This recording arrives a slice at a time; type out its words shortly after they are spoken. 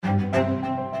Hello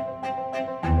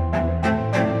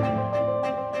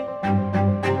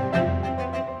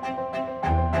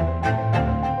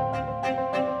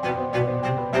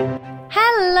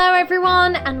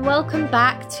everyone and welcome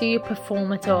back to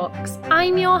Performer Talks.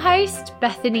 I'm your host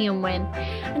Bethany Unwin,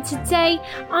 and today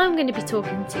I'm going to be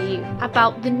talking to you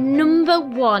about the number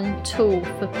one tool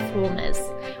for performers,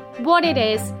 what it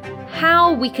is,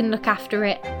 how we can look after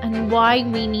it, and why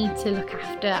we need to look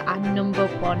after our number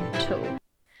one tool.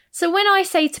 So when I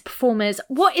say to performers,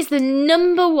 what is the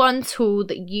number one tool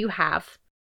that you have?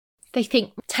 They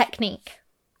think technique,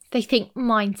 they think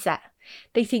mindset,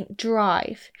 they think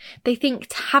drive, they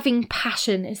think having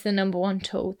passion is the number one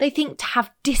tool, they think to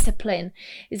have discipline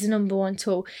is the number one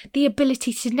tool, the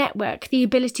ability to network, the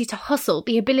ability to hustle,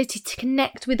 the ability to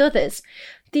connect with others,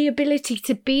 the ability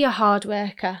to be a hard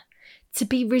worker, to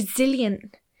be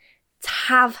resilient, to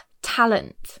have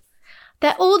talent.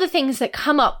 They're all the things that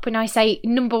come up when I say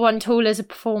number one tool as a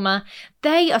performer.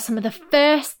 They are some of the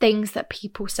first things that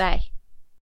people say.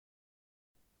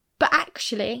 But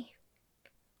actually,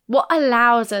 what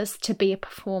allows us to be a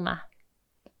performer?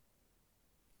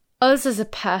 Us as a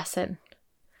person,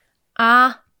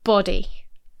 our body,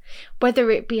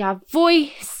 whether it be our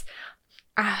voice,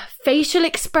 our facial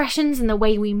expressions and the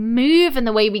way we move and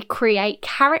the way we create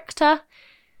character,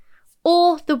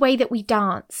 or the way that we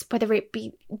dance, whether it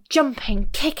be jumping,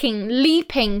 kicking,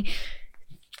 leaping,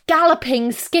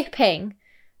 galloping, skipping.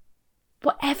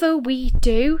 Whatever we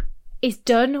do is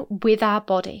done with our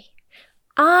body.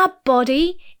 Our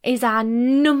body is our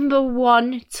number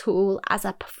one tool as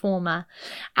a performer,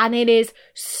 and it is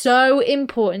so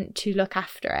important to look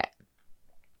after it.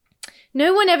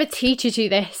 No one ever teaches you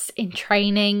this in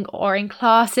training or in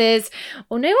classes,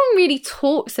 or no one really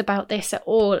talks about this at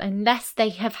all unless they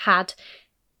have had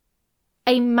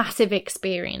a massive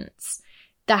experience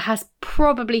that has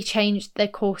probably changed the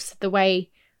course of the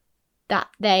way that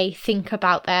they think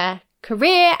about their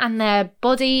career and their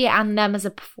body and them as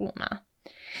a performer.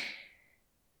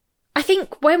 I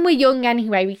think when we're young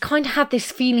anyway, we kind of have this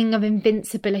feeling of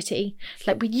invincibility.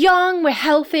 Like we're young, we're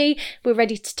healthy, we're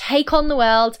ready to take on the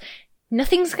world.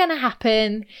 Nothing's going to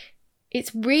happen.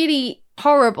 It's really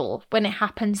horrible when it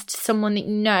happens to someone that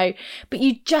you know, but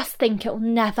you just think it'll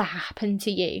never happen to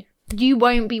you. You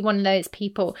won't be one of those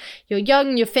people. You're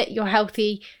young, you're fit, you're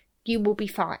healthy, you will be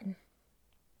fine.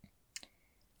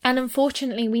 And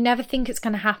unfortunately, we never think it's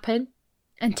going to happen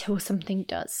until something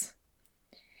does.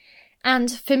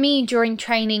 And for me, during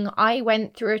training, I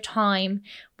went through a time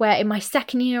where in my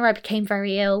second year, I became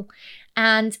very ill.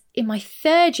 And in my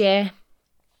third year,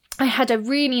 I had a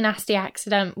really nasty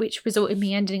accident, which resulted in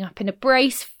me ending up in a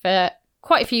brace for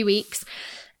quite a few weeks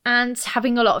and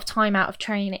having a lot of time out of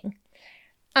training.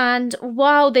 And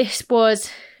while this was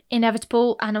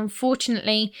inevitable, and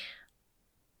unfortunately,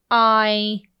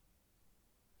 I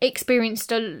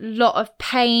experienced a lot of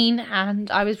pain and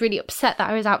I was really upset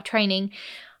that I was out training,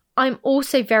 I'm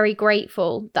also very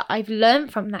grateful that I've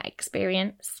learned from that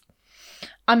experience.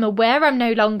 I'm aware I'm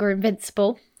no longer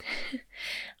invincible.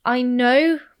 I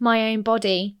know my own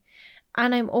body,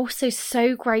 and I'm also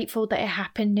so grateful that it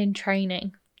happened in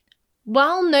training.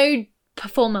 While no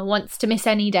performer wants to miss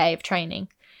any day of training,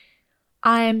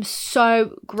 I am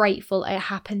so grateful it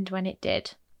happened when it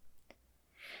did.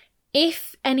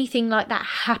 If anything like that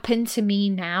happened to me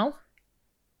now,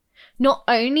 not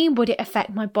only would it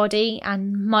affect my body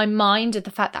and my mind and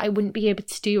the fact that I wouldn't be able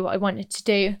to do what I wanted to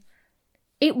do,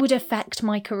 it would affect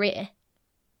my career.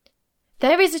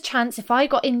 There is a chance if I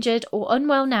got injured or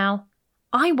unwell now,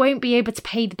 I won't be able to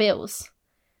pay the bills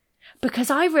because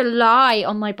I rely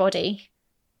on my body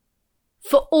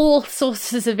for all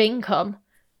sources of income,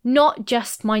 not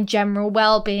just my general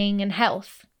well-being and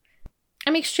health.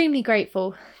 I'm extremely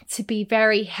grateful to be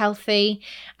very healthy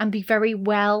and be very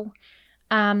well.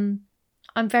 I'm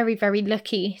very, very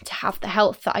lucky to have the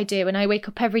health that I do, and I wake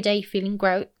up every day feeling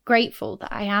grateful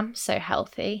that I am so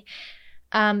healthy.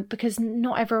 Because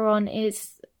not everyone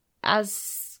is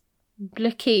as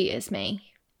lucky as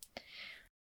me.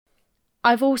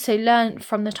 I've also learned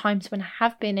from the times when I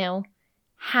have been ill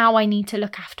how I need to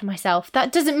look after myself.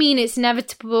 That doesn't mean it's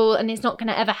inevitable and it's not going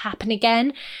to ever happen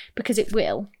again, because it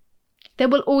will. There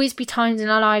will always be times in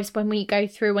our lives when we go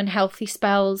through unhealthy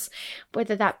spells,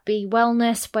 whether that be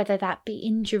wellness, whether that be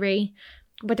injury,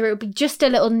 whether it will be just a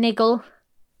little niggle.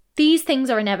 These things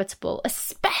are inevitable,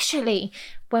 especially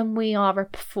when we are a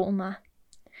performer.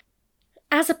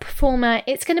 As a performer,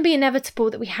 it's going to be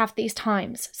inevitable that we have these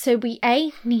times. So we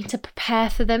need to prepare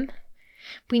for them.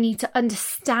 We need to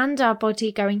understand our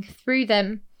body going through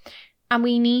them. And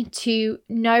we need to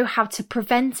know how to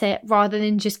prevent it rather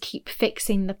than just keep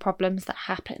fixing the problems that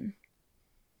happen.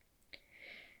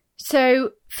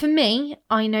 So for me,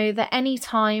 I know that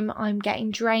anytime I'm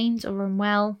getting drained or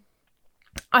unwell,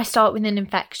 I start with an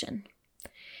infection.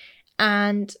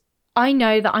 And I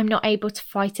know that I'm not able to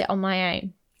fight it on my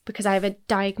own because I have a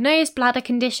diagnosed bladder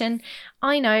condition.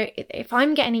 I know if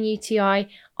I'm getting a UTI,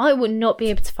 I would not be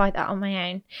able to fight that on my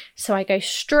own. So I go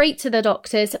straight to the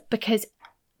doctors because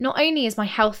not only is my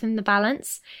health in the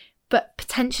balance, but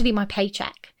potentially my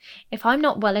paycheck. If I'm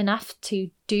not well enough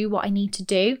to do what I need to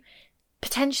do,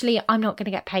 potentially I'm not going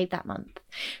to get paid that month.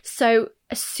 So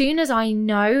as soon as I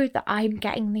know that I'm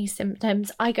getting these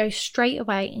symptoms, I go straight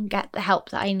away and get the help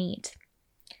that I need.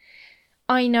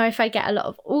 I know if I get a lot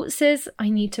of ulcers, I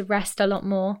need to rest a lot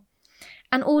more.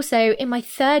 And also in my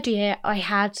 3rd year, I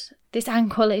had this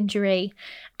ankle injury,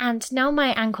 and now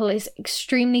my ankle is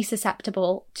extremely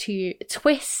susceptible to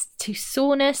twists, to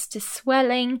soreness, to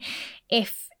swelling.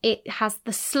 If it has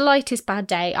the slightest bad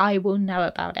day, I will know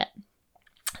about it.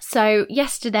 So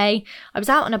yesterday I was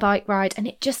out on a bike ride and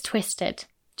it just twisted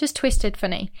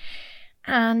funny.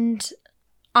 And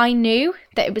I knew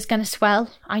that it was going to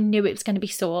swell. I knew it was going to be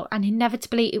sore, and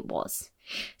inevitably it was.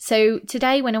 So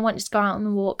today when I wanted to go out on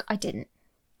the walk, I didn't.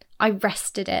 I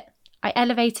rested it. I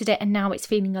elevated it, and now it's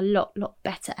feeling a lot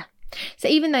better. So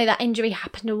even though that injury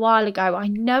happened a while ago, I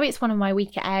know it's one of my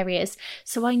weaker areas.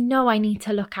 So I know I need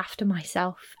to look after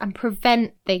myself and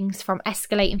prevent things from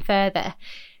escalating further,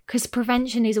 because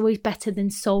prevention is always better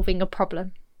than solving a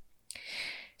problem.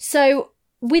 So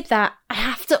with that, I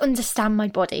have to understand my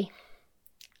body.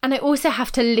 And I also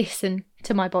have to listen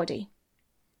to my body.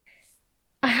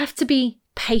 I have to be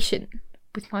patient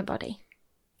with my body.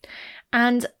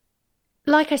 And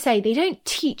like I say, they don't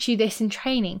teach you this in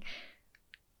training,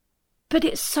 but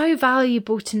it's so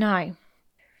valuable to know.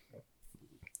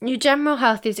 Your general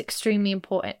health is extremely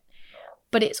important,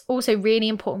 but it's also really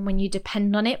important when you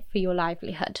depend on it for your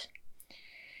livelihood.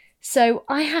 So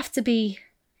I have to be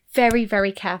very,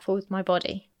 very careful with my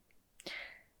body.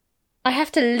 I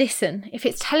have to listen. If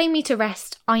it's telling me to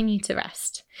rest, I need to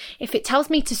rest. If it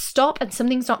tells me to stop and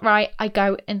something's not right, I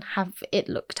go and have it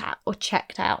looked at or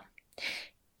checked out.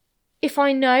 If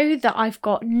I know that I've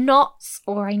got knots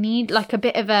or I need like a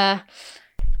bit of an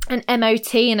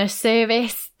MOT and a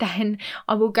service, then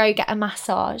I will go get a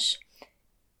massage.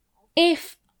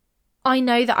 If I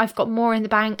know that I've got more in the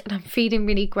bank and I'm feeling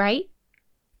really great,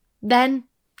 then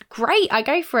great, I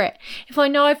go for it. If I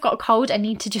know I've got a cold, I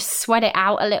need to just sweat it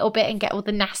out a little bit and get all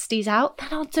the nasties out, then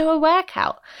I'll do a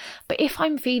workout. But if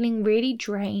I'm feeling really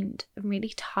drained and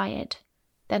really tired,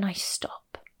 then I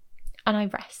stop and I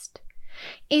rest.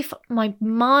 If my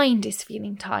mind is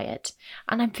feeling tired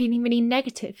and I'm feeling really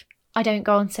negative, I don't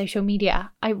go on social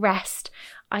media. I rest.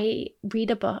 I read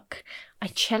a book. I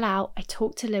chill out. I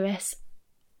talk to Lewis.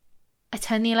 I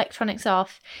turn the electronics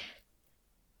off.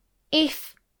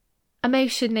 If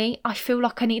emotionally I feel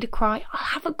like I need a cry, I'll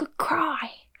have a good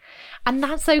cry. And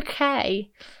that's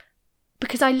okay,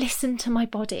 because I listen to my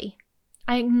body.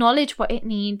 I acknowledge what it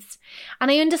needs. And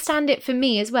I understand it for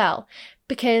me as well,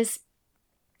 because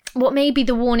what may be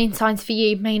the warning signs for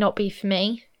you may not be for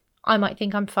me. I might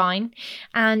think I'm fine.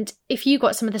 And if you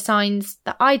got some of the signs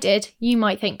that I did, you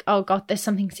might think, oh God, there's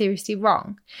something seriously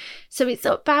wrong. So it's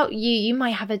about you. You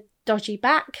might have a dodgy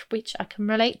back, which I can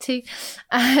relate to.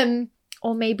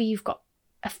 Or maybe you've got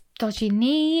a dodgy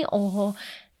knee, or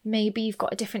maybe you've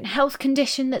got a different health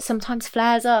condition that sometimes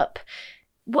flares up.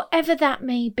 Whatever that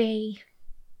may be,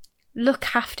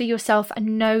 look after yourself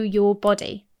and know your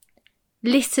body.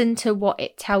 Listen to what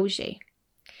it tells you.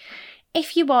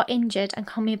 If you are injured and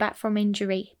coming back from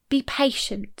injury, be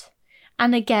patient.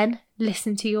 And again,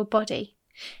 listen to your body.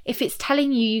 If it's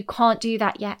telling you you can't do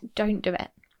that yet, don't do it.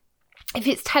 If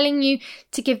it's telling you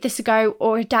to give this a go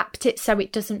or adapt it so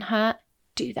it doesn't hurt,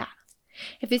 do that.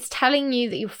 If it's telling you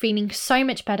that you're feeling so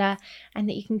much better and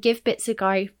that you can give bits a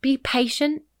go, be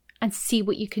patient and see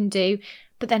what you can do.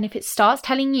 But then if it starts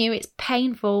telling you it's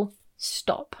painful,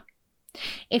 stop.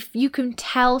 If you can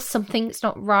tell something's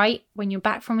not right when you're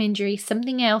back from injury,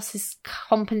 something else is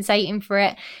compensating for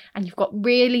it, and you've got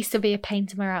really severe pain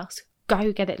somewhere else,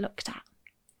 go get it looked at.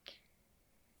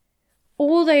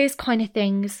 All those kind of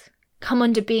things come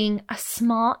under being a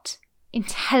smart,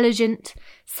 intelligent,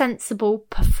 sensible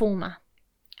performer,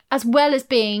 as well as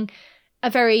being a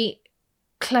very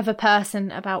clever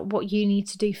person about what you need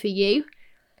to do for you.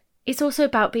 It's also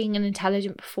about being an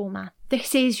intelligent performer.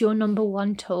 This is your number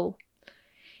one tool.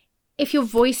 If your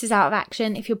voice is out of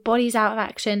action, if your body's out of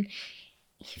action,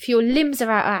 if your limbs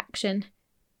are out of action,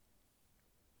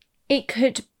 it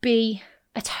could be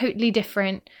a totally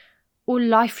different or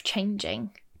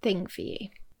life-changing thing for you.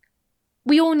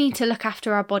 we all need to look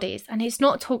after our bodies, and it's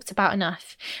not talked about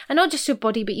enough. And not just your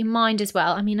body, but your mind as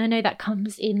well. I mean, I know that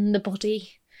comes in the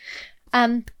body.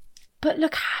 But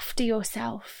look after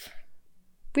yourself.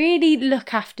 Really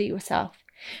look after yourself.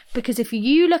 Because if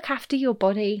you look after your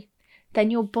body, then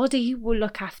your body will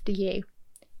look after you.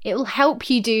 It will help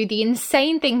you do the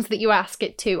insane things that you ask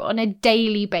it to on a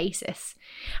daily basis.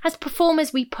 As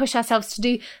performers, we push ourselves to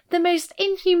do the most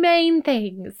inhumane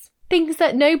things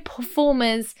that no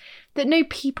performers, that no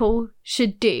people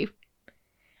should do.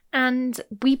 And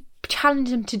we challenge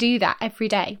them to do that every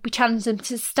day. We challenge them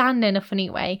to stand in a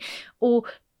funny way or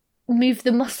move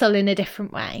the muscle in a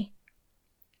different way.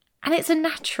 And it's a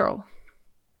natural.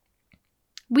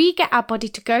 We get our body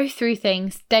to go through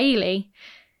things daily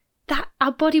that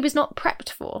our body was not prepped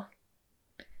for.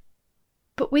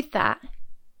 But with that,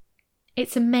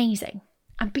 it's amazing.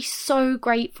 And be so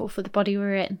grateful for the body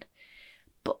we're in.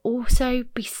 But also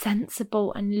be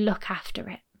sensible and look after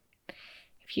it.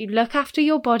 If you look after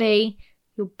your body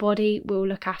will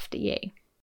look after you.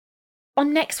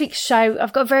 On next week's show,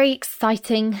 I've got a very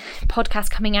exciting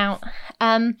podcast coming out.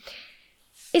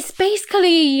 It's basically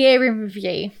a year in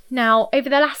review. Now, over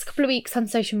the last couple of weeks on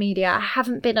social media, I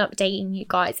haven't been updating you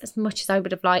guys as much as I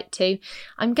would have liked to.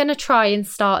 I'm going to try and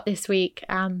start this week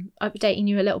updating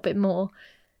you a little bit more.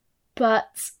 But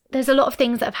there's a lot of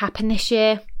things that have happened this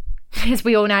year, as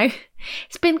we all know.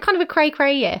 It's been kind of a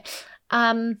cray year.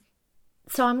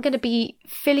 So I'm going to be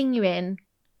filling you in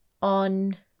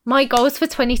on my goals for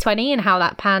 2020 and how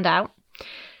that panned out.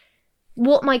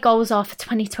 What my goals are for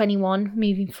 2021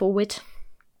 moving forward.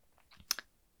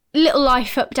 Little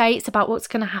life updates about what's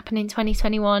going to happen in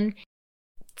 2021.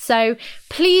 So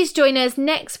please join us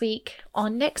next week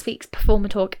on next week's Performer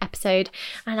Talk episode,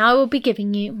 and I will be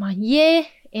giving you my year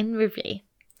in review.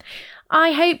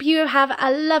 I hope you have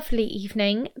a lovely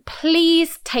evening.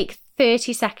 Please take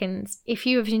 30 seconds. If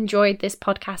you have enjoyed this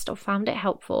podcast or found it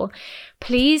helpful,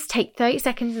 please take 30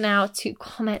 seconds now to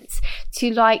comment,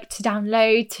 to like, to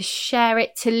download, to share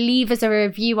it, to leave us a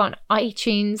review on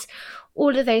iTunes.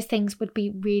 All of those things would be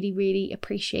really, really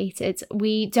appreciated.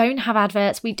 We don't have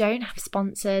adverts, we don't have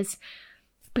sponsors,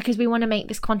 because we want to make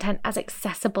this content as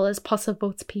accessible as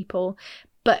possible to people.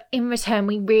 But in return,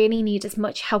 we really need as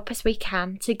much help as we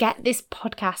can to get this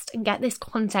podcast and get this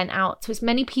content out to as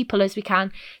many people as we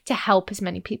can, to help as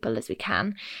many people as we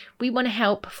can. We want to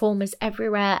help performers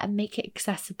everywhere and make it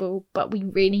accessible, but we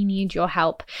really need your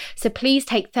help. So please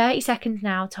take 30 seconds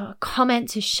now to comment,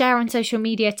 to share on social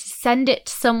media, to send it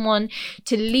to someone,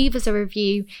 to leave us a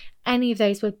review. Any of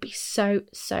those would be so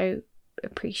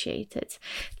appreciated.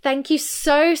 Thank you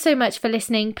so much for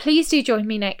listening. Please do join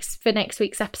me for next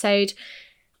week's episode.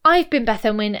 I've been Beth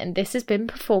Unwin, and this has been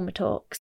Performer Talks.